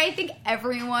I think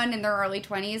everyone in their early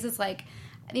 20s is like,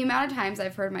 the amount of times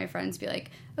I've heard my friends be like,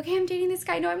 okay, I'm dating this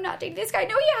guy. No, I'm not dating this guy.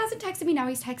 No, he hasn't texted me. Now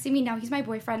he's texting me. Now he's my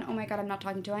boyfriend. Oh my God, I'm not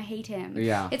talking to him. I hate him.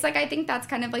 Yeah. It's like, I think that's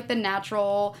kind of like the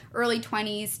natural early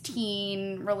 20s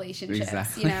teen relationships,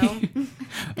 exactly. you know?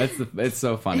 It's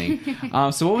so funny.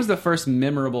 So what was the first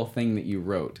memorable thing that you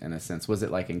wrote, in a sense? Was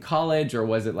it like in college, or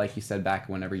was it like you said back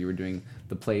whenever you were doing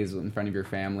the plays in front of your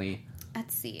family?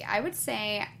 Let's see. I would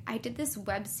say I did this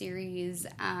web series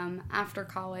after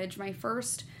college. My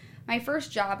first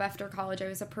job after college, I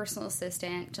was a personal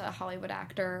assistant to a Hollywood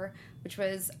actor, which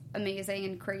was amazing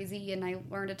and crazy, and I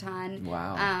learned a ton.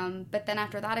 Wow. But then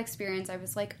after that experience, I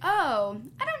was like, oh,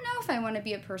 I don't know if I want to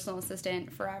be a personal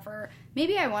assistant forever.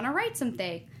 Maybe I want to write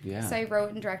something. Yeah. So I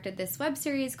wrote and directed this web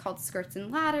series called Skirts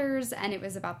and Ladders, and it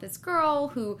was about this girl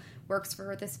who works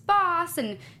for this boss,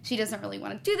 and she doesn't really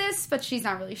want to do this, but she's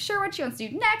not really sure what she wants to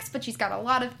do next, but she's got a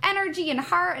lot of energy and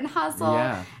heart and hustle.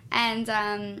 Yeah.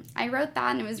 And I wrote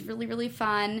that, and it was really, really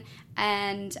fun.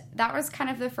 And that was kind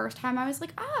of the first time I was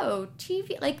like, oh,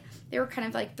 TV. Like, they were kind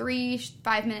of like 3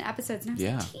 5-minute episodes. And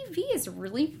I was like, TV is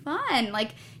really fun.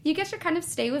 Like, you get to kind of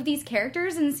stay with these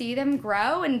characters and see them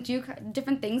grow and do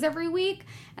different things every week.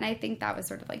 And I think that was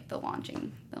sort of like the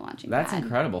launching That's pad.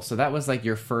 incredible. So that was like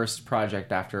your first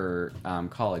project after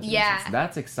college. Yeah.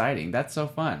 That's exciting. That's so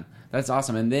fun. That's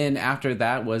awesome. And then after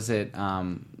that, was it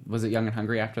Young and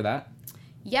Hungry after that?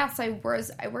 Yes, I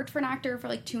worked for an actor for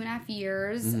like 2.5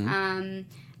 years. And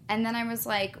then I was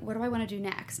like, what do I want to do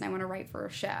next? And I want to write for a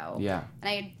show. Yeah. And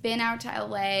I had been out to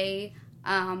LA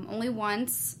only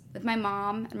once with my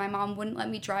mom, and my mom wouldn't let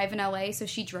me drive in LA, so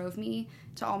she drove me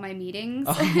to all my meetings.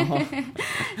 Oh.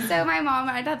 So my mom,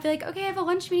 I'd be like, okay, I have a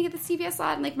lunch meeting at the CVS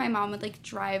lot, and like my mom would like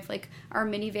drive like our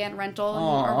minivan rental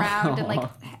around and like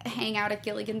hang out at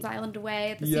Gilligan's Island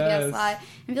Way at the CVS lot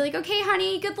and be like, okay,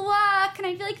 honey, good luck. And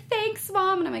I'd be like, thanks,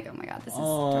 Mom. And I'm like, oh my God, this is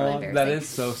totally embarrassing. That is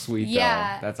so sweet, though.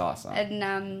 That's awesome.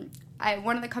 And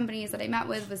one of the companies that I met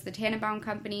with was the Tannenbaum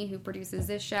Company, who produces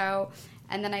this show.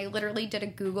 And then I literally did a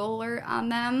Google alert on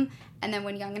them. And then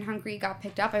when Young and Hungry got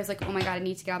picked up, I was like, oh my God, I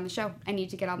need to get on the show. I need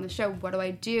to get on the show. What do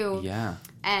I do? Yeah.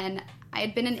 And I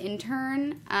had been an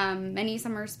intern many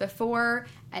summers before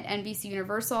at NBC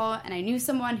Universal. And I knew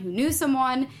someone who knew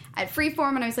someone at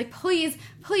Freeform. And I was like, please,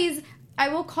 I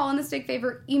will call in this big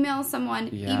favor, email someone,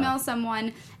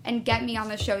 and get me on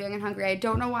the show, Young and Hungry. I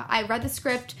don't know why. I read the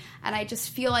script, and I just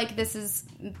feel like this is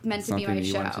meant to be my show. Something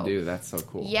you want to do. That's so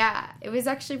cool. Yeah. It was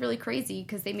actually really crazy,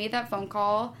 because they made that phone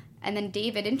call, and then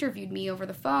David interviewed me over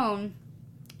the phone,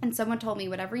 and someone told me,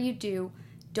 whatever you do,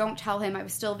 don't tell him. I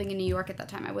was still living in New York at that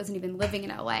time. I wasn't even living in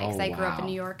LA, because I grew up in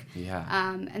New York. Yeah.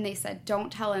 And they said,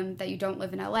 don't tell him that you don't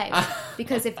live in LA,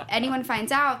 because if anyone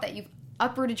finds out that you've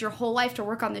uprooted your whole life to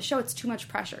work on this show, it's too much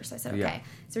pressure. So I said, okay. Yeah.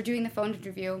 So we're doing the phone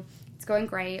interview. It's going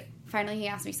great. Finally, he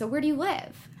asked me, so where do you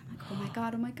live? And I'm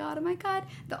like, oh my God.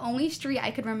 The only street I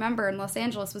could remember in Los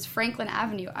Angeles was Franklin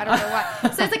Avenue. I don't know why.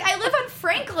 So I was like, I live on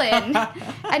Franklin.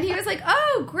 And he was like,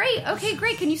 oh, great. Okay,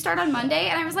 great. Can you start on Monday?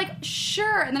 And I was like,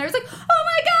 sure. And then I was like, oh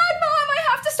my God, Mom,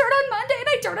 I have to start on Monday, and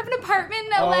I don't have an apartment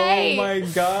in LA. Oh my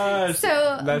gosh.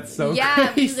 So that's so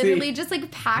yeah, crazy. We literally just like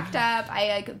packed up. I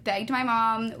like begged my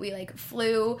mom. We like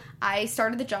flew. I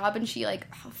started the job, and she like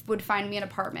would find me an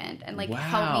apartment and like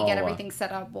help me get everything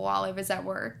set up while I was at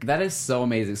work. That is so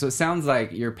amazing. So it sounds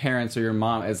like your parents or your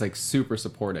mom is like super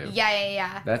supportive.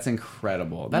 Yeah. That's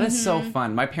incredible. That is so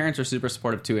fun. My parents are super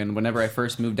supportive too, and whenever I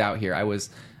first moved out here, I was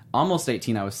almost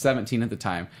 18. I was 17 at the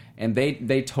time, and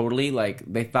they totally like,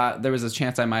 they thought there was a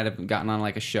chance I might have gotten on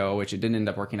like a show, which it didn't end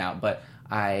up working out, but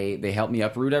they helped me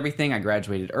uproot everything. I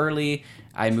graduated early.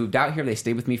 I moved out here. They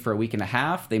stayed with me for a week and a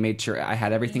half. They made sure I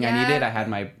had everything I needed. I had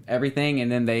my everything,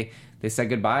 and then they said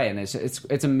goodbye. And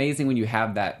it's amazing when you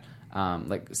have that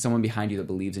like someone behind you that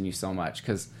believes in you so much,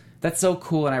 because that's so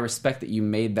cool, and I respect that you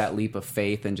made that leap of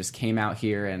faith and just came out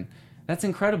here, and that's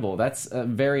incredible. That's a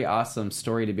very awesome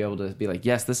story to be able to be like,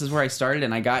 yes, this is where I started,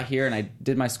 and I got here, and I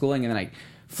did my schooling, and then I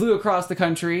flew across the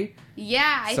country.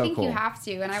 Yeah, I think cool. You have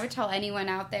to. And I would tell anyone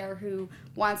out there who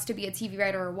wants to be a TV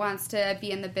writer or wants to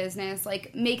be in the business,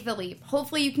 like, make the leap.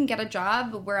 Hopefully you can get a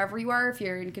job wherever you are. If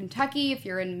you're in Kentucky, if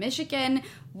you're in Michigan,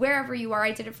 wherever you are.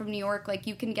 I did it from New York. Like,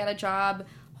 you can get a job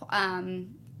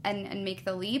and make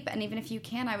the leap. And even if you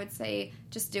can, I would say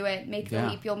just do it. Make the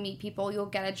leap. You'll meet people. You'll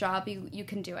get a job. You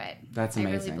can do it. That's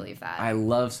amazing. I really believe that. I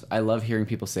love hearing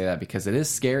people say that, because it is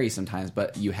scary sometimes,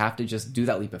 but you have to just do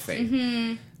that leap of faith.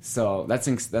 Mm-hmm. So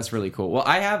that's really cool. Well,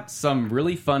 I have some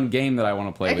really fun game that I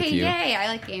want to play with you. Okay, yay. I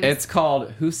like games. It's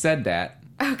called Who Said That?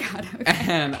 Oh, God.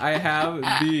 Okay. And I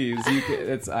have these.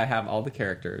 I have all the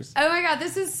characters. Oh, my God.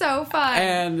 This is so fun.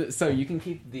 And so you can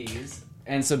keep these.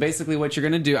 And so basically what you're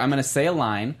going to do, I'm going to say a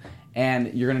line,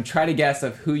 and you're going to try to guess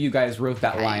of who you guys wrote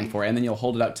that line for, and then you'll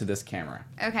hold it up to this camera.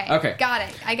 Okay. Got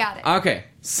it. I got it. Okay.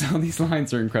 So these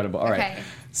lines are incredible. All right.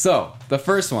 So the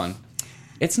first one.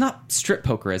 It's not strip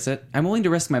poker, is it? I'm willing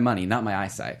to risk my money, not my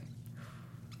eyesight.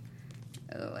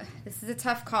 Oh, this is a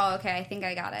tough call. Okay, I think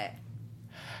I got it.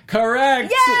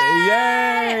 Correct!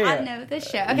 Yay! I know this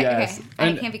show. Okay, yes. Okay.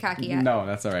 I can't be cocky yet. No,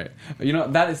 that's all right. You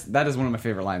know, that is one of my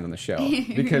favorite lines on the show,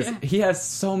 because he has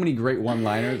so many great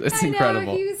one-liners. It's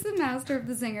incredible. He was the master of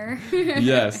the singer.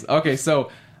 Yes. Okay,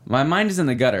 so my mind is in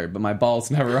the gutter, but my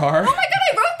balls never are. Oh my God,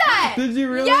 I wrote that! Did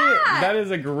you really? Yeah! That is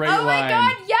a great line. Oh my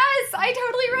God, yes! I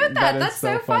totally wrote that. That's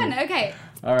so fun. Okay.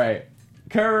 All right.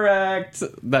 Correct.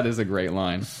 That is a great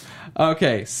line.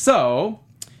 Okay, so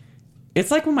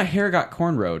it's like when my hair got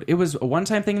cornrowed. It was a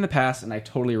one-time thing in the past, and I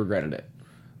totally regretted it.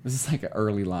 This is like an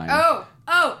early line.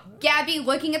 Oh, Gabby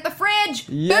looking at the fridge.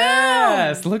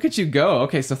 Yes! Boom! Look at you go.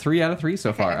 Okay, so 3 out of 3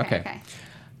 so far. Okay.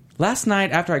 Last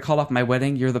night, after I called off my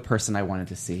wedding, you're the person I wanted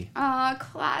to see. Aw,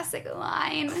 classic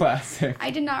line. Classic.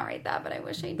 I did not write that, but I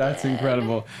wish I did. That's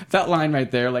incredible. That line right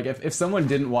there, like, if someone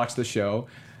didn't watch the show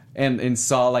and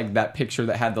saw, like, that picture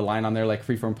that had the line on there, like,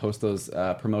 Freeform post those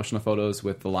promotional photos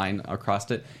with the line across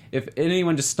it. If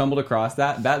anyone just stumbled across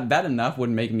that enough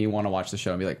would make me want to watch the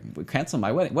show and be like, cancel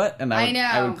my wedding. What? And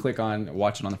I would click on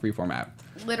watch it on the Freeform app.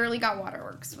 Literally got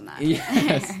waterworks from that.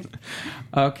 Yes.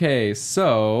 Okay,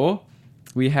 so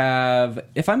we have,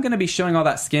 if I'm going to be showing all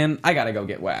that skin, I got to go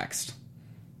get waxed.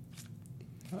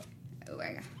 Oh,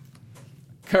 my God.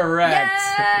 Correct.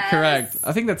 Yes! Correct.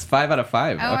 I think that's 5 out of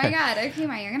 5. Oh okay. my god. Okay,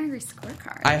 my Young and Hungry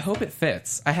scorecard. I hope it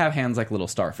fits. I have hands like little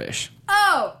starfish.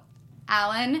 Oh!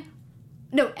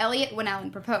 Elliot when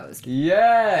Alan proposed.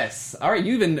 Yes. All right.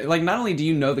 You even like not only do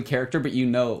you know the character, but you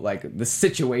know like the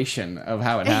situation of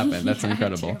how it happened. That's Yeah,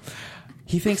 incredible. true.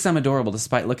 He thinks I'm adorable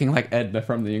despite looking like Edna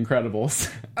from The Incredibles.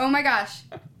 Oh my gosh.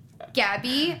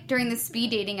 Gabby during the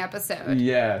speed dating episode.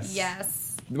 Yes.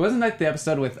 Yes. Wasn't that the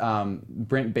episode with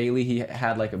Brent Bailey? He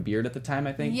had like a beard at the time,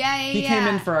 I think. Yeah, He came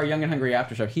in for our Young and Hungry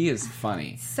after show. He is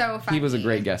funny. So funny. He was a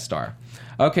great guest star.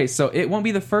 Okay, so it won't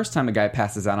be the first time a guy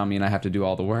passes out on me and I have to do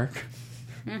all the work.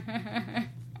 That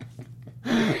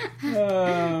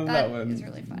is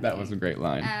really funny. That was a great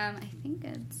line. I think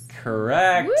it's...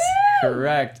 Correct. Woo!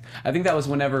 Correct. I think that was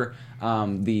whenever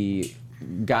the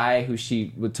guy who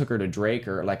took her to Drake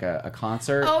or like a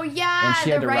concert. Oh yeah, and she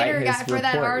had the to write writer his got for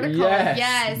that report. article.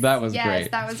 Yes, that was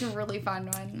great. That was a really fun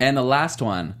one. And the last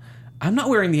one, I'm not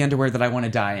wearing the underwear that I want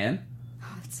to die in. Oh,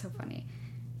 it's so funny.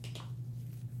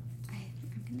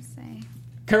 I'm gonna say.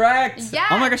 Correct. Yes!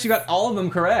 Oh my gosh, you got all of them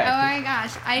correct. Oh my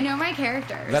gosh, I know my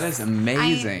characters. That is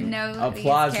amazing. I know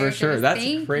Applause these for sure. characters. That's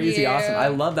Thank crazy you. awesome. I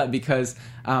love that because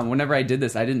whenever I did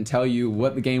this, I didn't tell you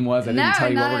what the game was. I didn't No, tell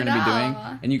you what not we're going to at be doing.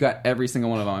 all. And you got every single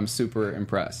one of them. I'm super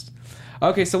impressed.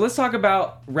 Okay, so let's talk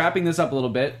about wrapping this up a little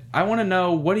bit. I want to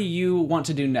know, what do you want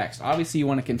to do next? Obviously, you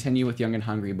want to continue with Young and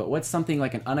Hungry, but what's something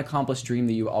like an unaccomplished dream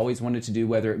that you always wanted to do,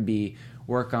 whether it be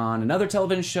work on another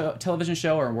television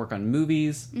show or work on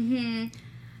movies?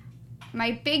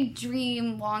 My big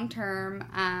dream long term,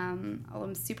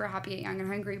 I'm super happy at Young and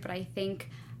Hungry, but I think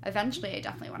eventually I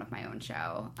definitely want my own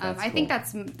show. I think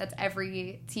that's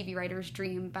every TV writer's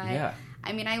dream, but Yeah.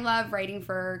 I mean, I love writing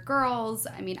for girls.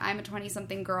 I mean, I'm a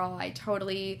 20-something girl. I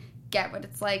totally get what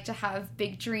it's like to have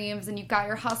big dreams and you've got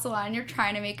your hustle on and you're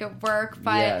trying to make it work,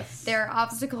 but Yes. there are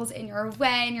obstacles in your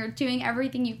way and you're doing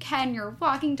everything you can. You're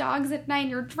walking dogs at night and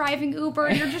you're driving Uber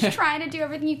and you're just trying to do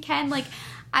everything you can. Like,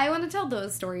 I want to tell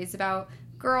those stories about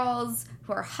girls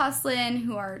who are hustling,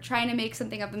 who are trying to make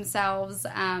something of themselves,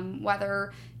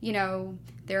 whether, you know,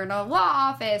 they're in a law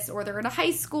office or they're in a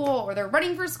high school or they're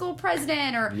running for school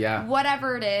president or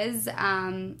whatever it is.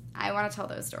 I want to tell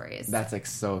those stories. That's like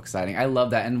so exciting. I love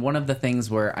that. And one of the things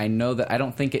where I know that I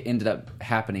don't think it ended up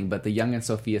happening, but the Young and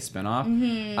Sophia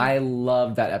spinoff, I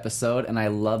love that episode and I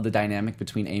love the dynamic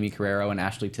between Amy Carrero and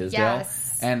Ashley Tisdale.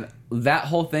 Yes. And that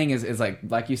whole thing is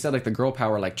like you said, like the girl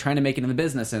power, like trying to make it in the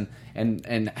business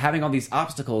and having all these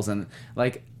obstacles and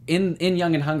like in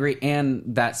Young and Hungry and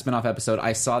that spinoff episode,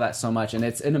 I saw that so much. And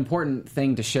it's an important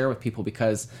thing to share with people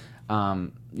because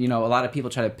you know, a lot of people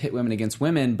try to pit women against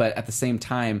women, but at the same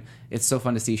time, it's so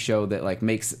fun to see a show that like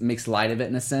makes light of it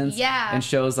in a sense. Yeah. And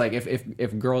shows like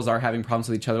if girls are having problems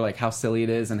with each other, like how silly it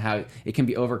is and how it can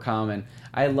be overcome. And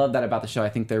I love that about the show. I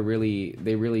think they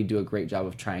really do a great job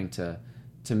of trying to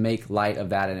make light of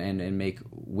that and make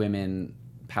women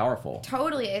powerful.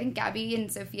 Totally. I think Gabby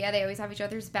and Sophia, they always have each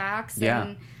other's backs.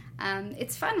 Yeah. And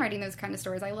it's fun writing those kind of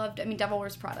stories. Devil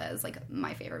Wears Prada is like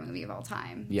my favorite movie of all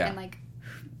time. Yeah. And like,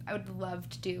 I would love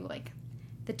to do like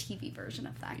the TV version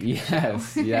of that.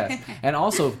 Yes, yes. And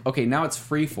also, okay, now it's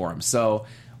Freeform. So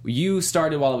you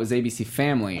started while it was ABC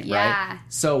Family, right? Yeah.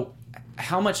 So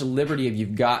how much liberty have you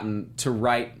gotten to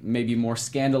write maybe more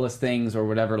scandalous things or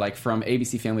whatever, like from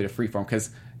ABC Family to Freeform? Because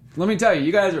let me tell you,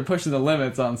 you guys are pushing the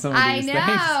limits on some of these things.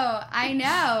 I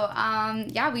know.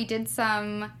 Yeah, we did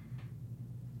some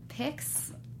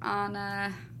picks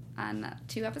on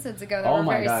 2 episodes ago that were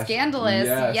very scandalous.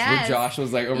 Yes. Where Josh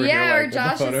was like over here, like, where with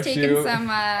Josh the photo was taking shoot. some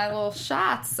little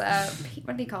shots.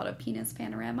 What do you call it? A penis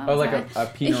panorama? Oh, like a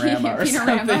panorama or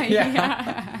panorama, something.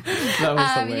 Yeah. That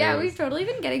was hilarious. Yeah, we've totally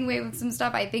been getting away with some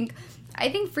stuff. I think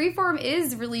Freeform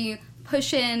is really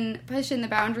pushing the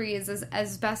boundaries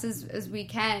as best as we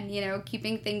can, you know,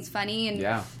 keeping things funny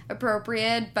and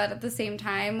appropriate, but at the same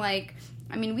time, like,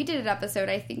 I mean, we did an episode,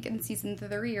 I think, in season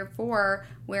 3 or 4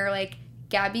 where, like,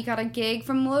 Gabby got a gig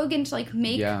from Logan to, like,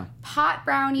 make pot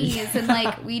brownies, and,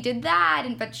 like, we did that,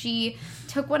 but she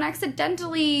took one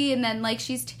accidentally, and then, like,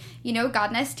 she's, you know,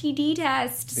 got an STD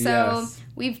test, so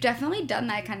we've definitely done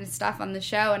that kind of stuff on the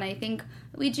show, and I think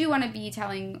we do want to be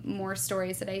telling more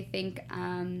stories that I think,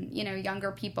 you know,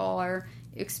 younger people are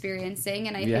experiencing,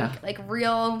 and I think, like,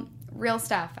 real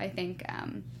stuff, I think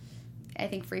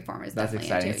Freeform is That's definitely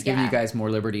exciting. into It's it. giving you guys more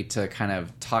liberty to kind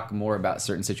of talk more about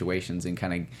certain situations and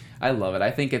kind of, I love it. I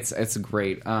think it's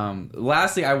great.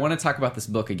 Lastly, I want to talk about this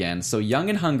book again. So Young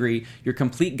and Hungry, Your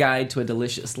Complete Guide to a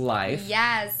Delicious Life.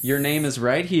 Yes. Your name is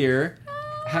right here.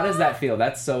 How does that feel?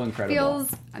 That's so incredible.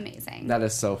 Feels amazing. That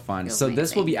is so fun. Feels So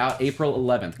this will amazing. be out April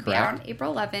 11th, correct? Yeah, on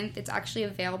April 11th. It's actually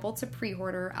available to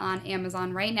pre-order on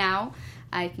Amazon right now.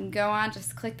 I can go on,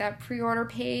 just click that pre-order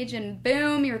page, and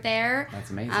boom, you're there. That's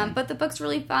amazing. But the book's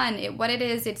really fun. What it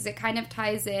is, it kind of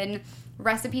ties in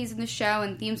recipes in the show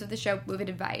and themes of the show with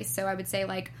advice. So I would say,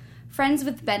 like, Friends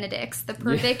with Benedicts, the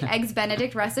perfect Eggs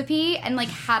Benedict recipe, and, like,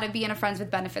 how to be in a Friends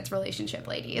with Benefits relationship,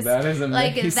 ladies. That is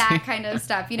amazing. Like, that kind of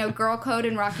stuff. You know, Girl Code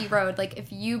and Rocky Road. Like,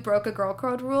 if you broke a Girl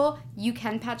Code rule, you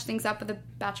can patch things up with a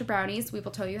batch of brownies. We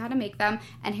will tell you how to make them,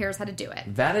 and here's how to do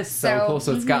it. That is so cool.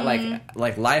 So it's got,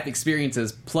 like life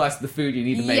experiences plus the food you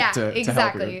need to make to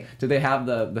help you. Do they have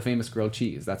the famous grilled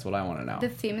cheese? That's what I want to know. The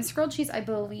famous grilled cheese, I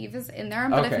believe, is in there,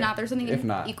 but if not, there's something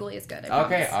equally as good.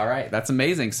 Okay, all right. That's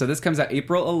amazing. So this comes out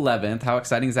April 11th. How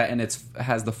exciting is that? And it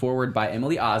has the foreword by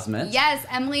Emily Osment. Yes,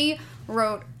 Emily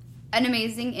wrote an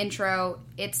amazing intro.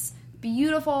 It's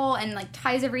beautiful and, like,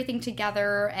 ties everything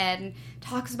together and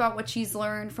talks about what she's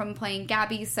learned from playing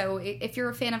Gabby. So if you're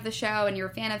a fan of the show and you're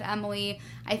a fan of Emily,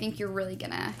 I think you're really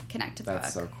gonna connect to the book.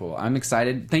 That's so cool. I'm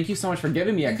excited. Thank you so much for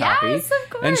giving me a copy. Yes, of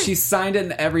course. And she signed it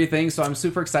and everything, so I'm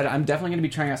super excited. I'm definitely going to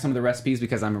be trying out some of the recipes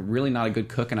because I'm really not a good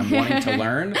cook and I'm wanting to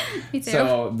learn. Me too.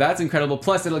 So that's incredible.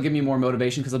 Plus, it'll give me more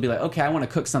motivation because I'll be like, okay, I want to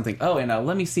cook something. Oh, and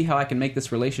let me see how I can make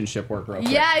this relationship work real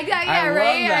quick. Yeah, exactly. I love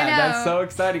right? that. I know. That's so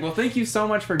exciting. Well, thank you so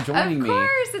much for joining me. Of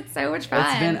course, it's so much fun.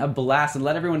 It's been a blast. And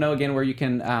let everyone know again where you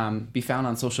can be found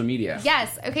on social media.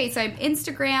 Yes. Okay, so I'm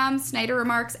Instagram, Snyder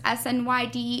Remarks,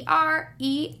 SNYDEREMARKS,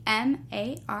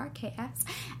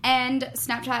 and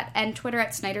Snapchat and Twitter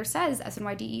at Snyder Says,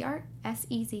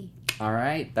 SNYDERSEZ. All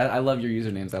right. I love your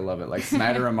usernames. I love it. Like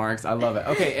Snyder Remarks. I love it.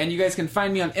 Okay, and you guys can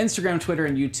find me on Instagram, Twitter,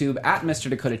 and YouTube at Mr.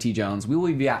 Dakota T. Jones. We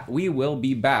will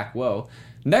be back. Whoa.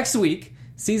 Next week,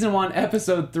 Season 1,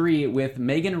 Episode 3 with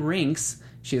Megan Rinks.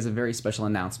 She has a very special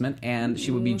announcement, and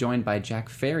she will be joined by Jack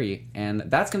Ferry. And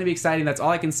that's going to be exciting. That's all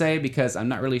I can say because I'm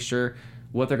not really sure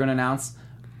what they're going to announce.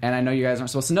 And I know you guys aren't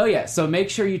supposed to know yet. So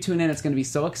make sure you tune in. It's going to be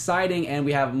so exciting. And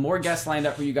we have more guests lined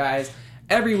up for you guys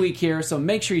every week here. So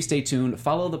make sure you stay tuned.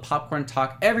 Follow the Popcorn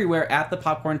Talk everywhere at the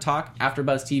Popcorn Talk,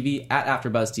 AfterBuzz TV at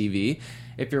AfterBuzz TV.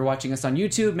 If you're watching us on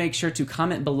YouTube, make sure to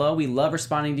comment below. We love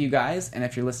responding to you guys. And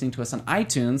if you're listening to us on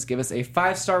iTunes, give us a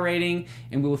 5-star rating,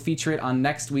 and we will feature it on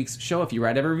next week's show if you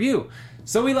write a review.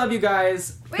 So we love you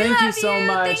guys. Thank you so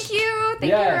much. Thank you.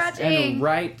 Thank you for watching.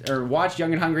 And watch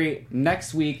Young and Hungry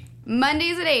next week.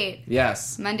 Mondays at 8.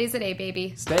 Yes. Mondays at 8,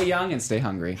 baby. Stay young and stay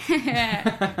hungry.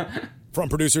 From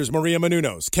producers Maria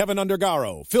Menounos, Kevin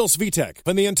Undergaro, Phil Svitek,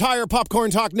 and the entire Popcorn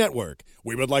Talk Network,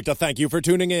 we would like to thank you for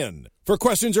tuning in. For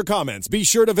questions or comments, be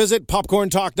sure to visit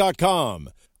popcorntalk.com.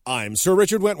 I'm Sir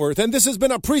Richard Wentworth, and this has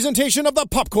been a presentation of the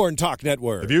Popcorn Talk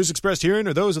Network. The views expressed herein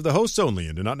are those of the hosts only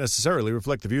and do not necessarily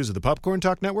reflect the views of the Popcorn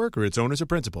Talk Network or its owners or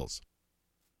principals.